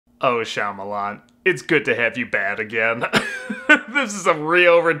Oh, Shyamalan, it's good to have you bad again. This is a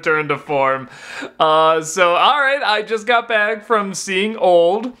real return to form. Alright, I just got back from seeing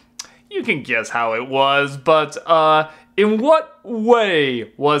Old. You can guess how it was, but, in what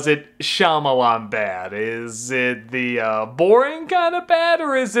way was it Shyamalan bad? Is it the, boring kind of bad,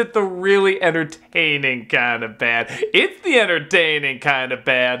 or is it the really entertaining kind of bad? It's the entertaining kind of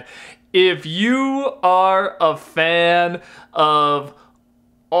bad. If you are a fan of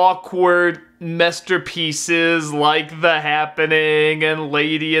awkward masterpieces like The Happening and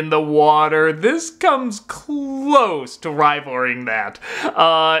Lady in the Water, this comes close to rivaling that.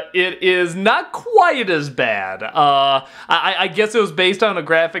 It is not quite as bad. I guess it was based on a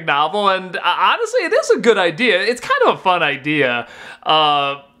graphic novel, and honestly, it is a good idea. It's kind of a fun idea.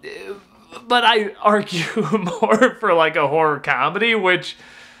 But I argue more for like a horror comedy, which,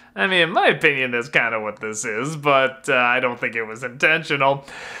 I mean, in my opinion, that's kind of what this is, but I don't think it was intentional.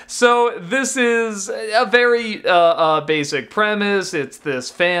 So this is a very basic premise. It's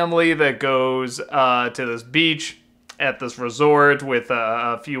this family that goes to this beach at this resort with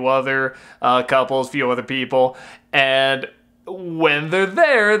a few other couples, few other people, and when they're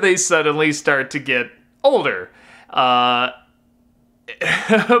there, they suddenly start to get older. But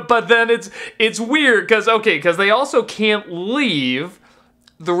then it's weird, because they also can't leave.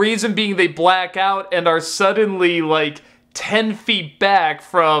 The reason being they black out and are suddenly like 10 feet back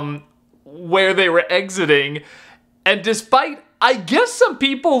from where they were exiting. And despite, I guess, some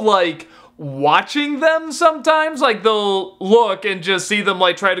people like watching them sometimes, like they'll look and just see them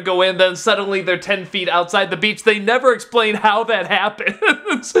like try to go in, then suddenly they're 10 feet outside the beach. They never explain how that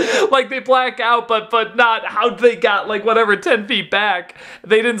happens. Like they black out, but not how they got like whatever 10 feet back.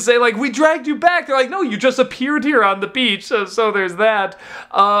 They didn't say like, we dragged you back. They're like, no, you just appeared here on the beach. So there's that.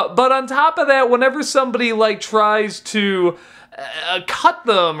 But on top of that, whenever somebody like tries to cut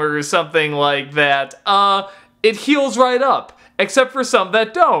them or something like that, it heals right up. Except for some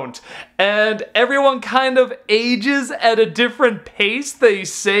that don't. And everyone kind of ages at a different pace. They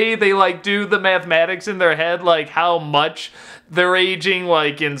say they like do the mathematics in their head, like how much they're aging,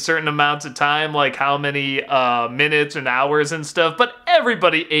 like in certain amounts of time, like how many minutes and hours and stuff. But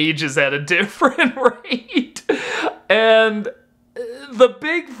everybody ages at a different rate. And the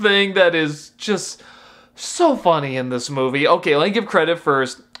big thing that is just so funny in this movie. Okay, let me give credit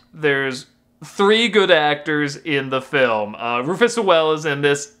first. There's 3 good actors in the film. Rufus Sewell is in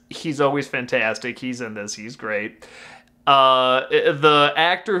this. He's always fantastic. He's in this. He's great. The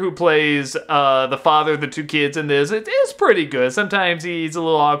actor who plays the father of the 2 kids in this, it is pretty good. Sometimes he's a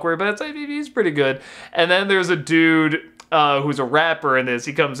little awkward, but he's pretty good. And then there's a dude who's a rapper in this.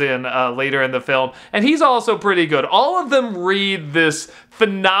 He comes in later in the film, and he's also pretty good. All of them read this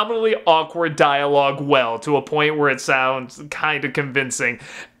phenomenally awkward dialogue well, to a point where it sounds kind of convincing.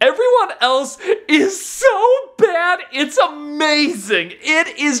 Everyone else is so bad, it's amazing.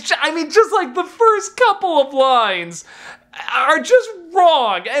 It is, I mean, just like the first couple of lines are just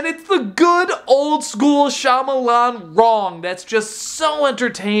wrong, and it's the good old school Shyamalan wrong that's just so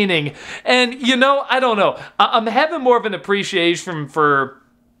entertaining. And you know, I don't know, I'm having more of an appreciation for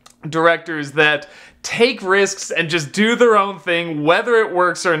directors that take risks and just do their own thing, whether it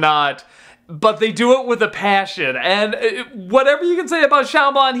works or not, but they do it with a passion. And whatever you can say about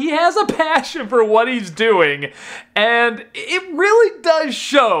Shyamalan, he has a passion for what he's doing, and it really does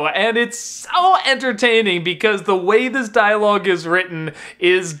show. And it's so entertaining because the way this dialogue is written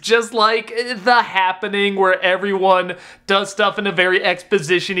is just like The Happening, where everyone does stuff in a very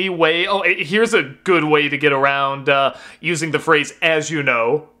exposition-y way. Oh, here's a good way to get around using the phrase "as you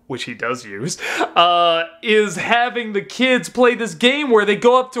know," which he does use, is having the kids play this game where they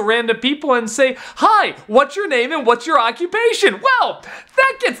go up to random people and say, "Hi, what's your name and what's your occupation?" Well,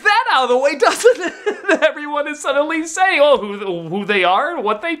 that gets that out of the way, doesn't it? Everyone is suddenly saying, oh, who they are and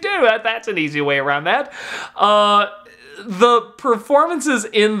what they do. That's an easy way around that. The performances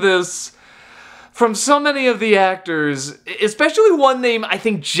in this from so many of the actors, especially one name, I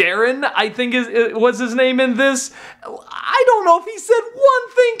think Jaron, was his name in this. I don't know if he said one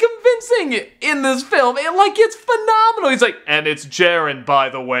thing convincing in this film. It's phenomenal. He's like, and it's Jaron, by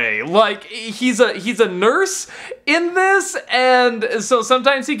the way. Like, he's a nurse in this, and so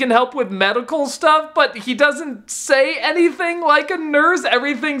sometimes he can help with medical stuff, but he doesn't say anything like a nurse.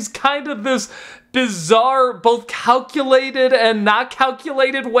 Everything's kind of this bizarre, both calculated and not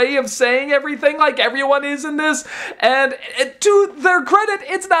calculated way of saying everything, like everyone is in this. And to their credit,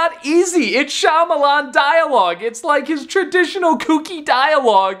 it's not easy. It's Shyamalan dialogue. It's like his traditional kooky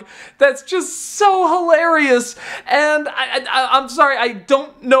dialogue that's just so hilarious. And I'm sorry, I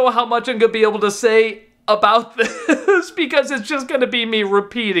don't know how much I'm gonna be able to say about this because it's just going to be me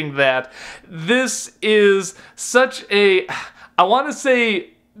repeating that. This is such a, I want to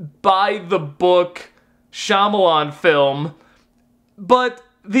say, by the book Shyamalan film, but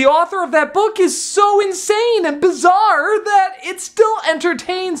the author of that book is so insane and bizarre that it still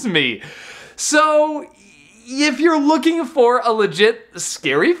entertains me. So if you're looking for a legit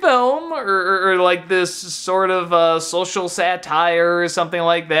scary film or like this sort of social satire or something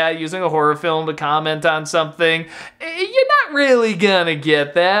like that, using a horror film to comment on something, you're not really gonna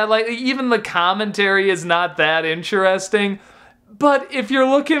get that. Like, even the commentary is not that interesting. But if you're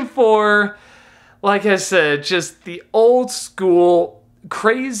looking for, like I said, just the old school,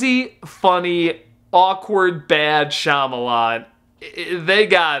 crazy, funny, awkward, bad Shyamalan, they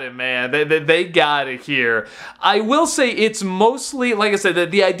got it, man. They got it here. I will say it's mostly, like I said,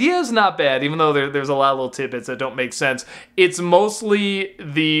 the idea is not bad, even though there's a lot of little tidbits that don't make sense. It's mostly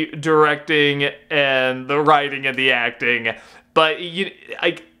the directing and the writing and the acting. But,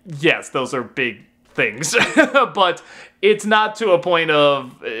 yes, those are big things. But it's not to a point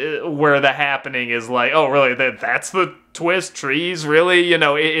of where the happening is like, oh, really, that's the twist, trees, really? You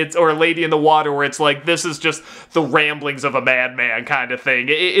know, it's, or Lady in the Water, where it's like, this is just the ramblings of a madman kind of thing.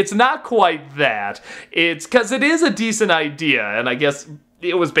 It's not quite that. It's because it is a decent idea, and I guess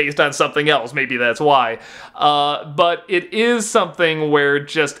it was based on something else, maybe that's why. But it is something where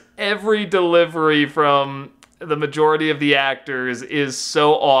just every delivery from the majority of the actors is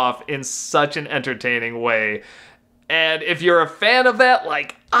so off in such an entertaining way. And if you're a fan of that,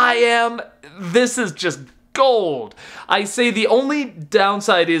 like I am, this is just gold. I say the only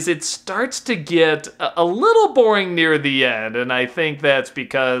downside is it starts to get a little boring near the end, and I think that's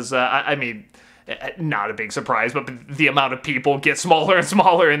because, I mean, not a big surprise, but the amount of people get smaller and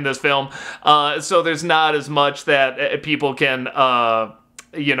smaller in this film, so there's not as much that people can,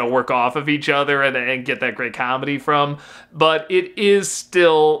 you know, work off of each other and get that great comedy from, but it is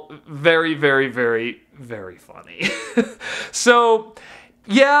still very, very, very, very funny. So,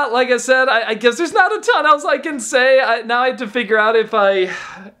 yeah, like I said, I guess there's not a ton else I can say. Now I have to figure out if I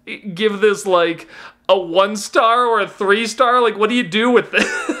give this, like, a 1-star or a 3-star. Like, what do you do with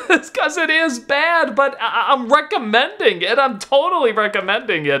this? Because it is bad, but I'm recommending it. I'm totally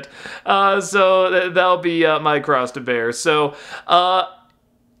recommending it. So that'll be my cross to bear. So,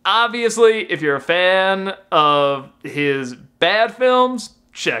 obviously, if you're a fan of his bad films,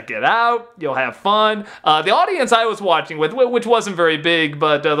 check it out. You'll have fun. The audience I was watching with, which wasn't very big,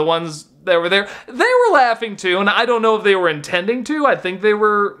 but the ones that were there, they were laughing too, and I don't know if they were intending to. I think they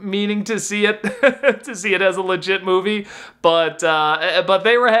were meaning to see it, to see it as a legit movie, but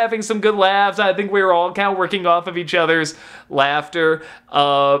they were having some good laughs. I think we were all kind of working off of each other's laughter.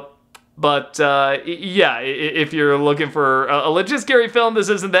 But, yeah, if you're looking for a legit scary film, this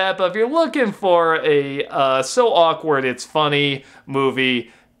isn't that. But if you're looking for a so awkward it's funny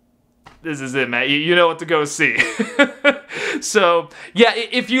movie, this is it, man. You know what to go see. So, yeah,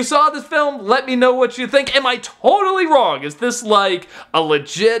 if you saw this film, let me know what you think. Am I totally wrong? Is this like a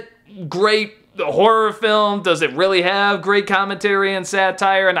legit great horror film? Does it really have great commentary and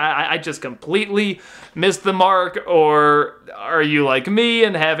satire, and I just completely missed the mark? Or are you like me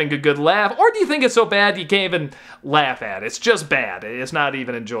and having a good laugh? Or do you think it's so bad you can't even laugh at it? It's just bad. It's not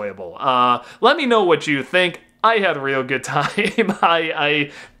even enjoyable. Let me know what you think. I had a real good time.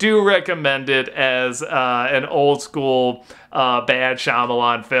 I do recommend it as an old school bad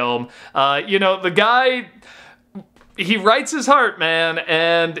Shyamalan film. You know, the guy, he writes his heart, man,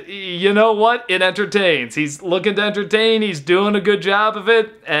 and you know what? It entertains. He's looking to entertain. He's doing a good job of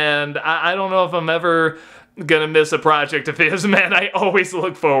it, and I don't know if I'm ever gonna miss a project of his, man. I always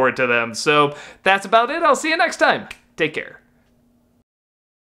look forward to them. So that's about it. I'll see you next time. Take care.